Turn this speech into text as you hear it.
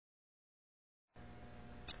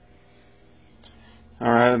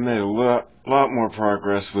Alright, I've made a lot more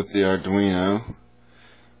progress with the Arduino.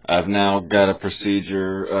 I've now got a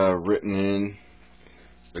procedure written in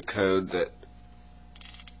the code that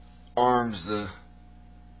arms the,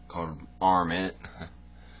 called arm it.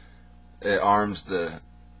 It arms the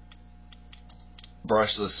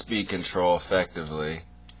brushless speed control effectively.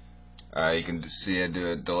 You can see I do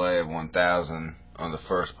a delay of 1000 on the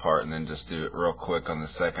first part and then just do it real quick on the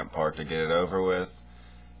second part to get it over with.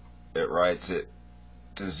 It writes it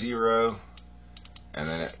to 0 and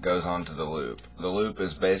then it goes on to the loop. The loop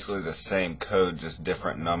is basically the same code, just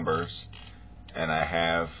different numbers, and I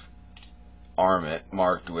have arm it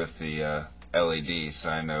marked with the LED so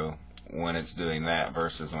I know when it's doing that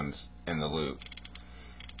versus when it's in the loop.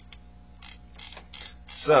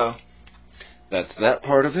 So that's that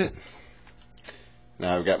part of it.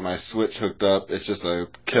 Now I've got my switch hooked up. It's just a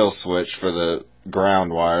kill switch for the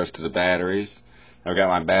ground wires to the batteries. I've got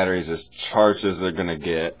my batteries as charged as they're going to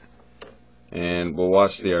get. And we'll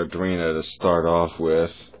watch the Arduino to start off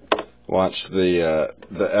with. Watch the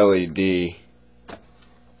LED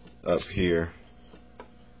up here.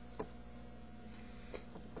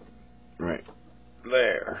 Right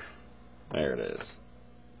there. There it is.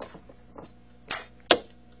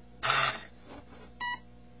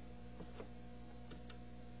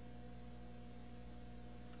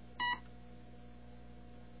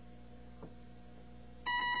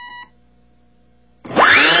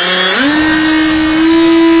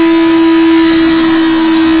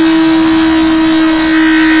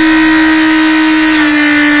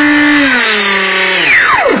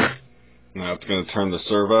 Now it's going to turn the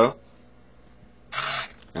servo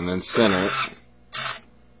and then center it,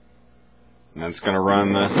 and then it's going to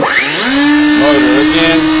run the motor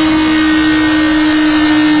again.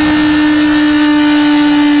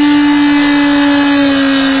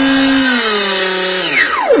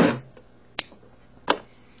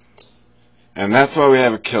 And that's why we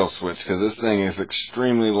have a kill switch, because this thing is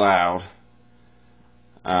extremely loud.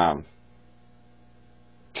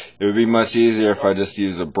 It would be much easier if I just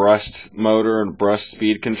use a brushed motor and brushed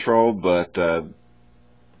speed control, but the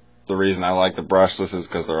reason I like the brushless is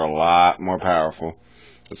because they're a lot more powerful.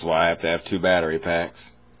 That's why I have to have 2 battery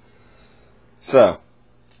packs. So,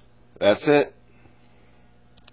 that's it.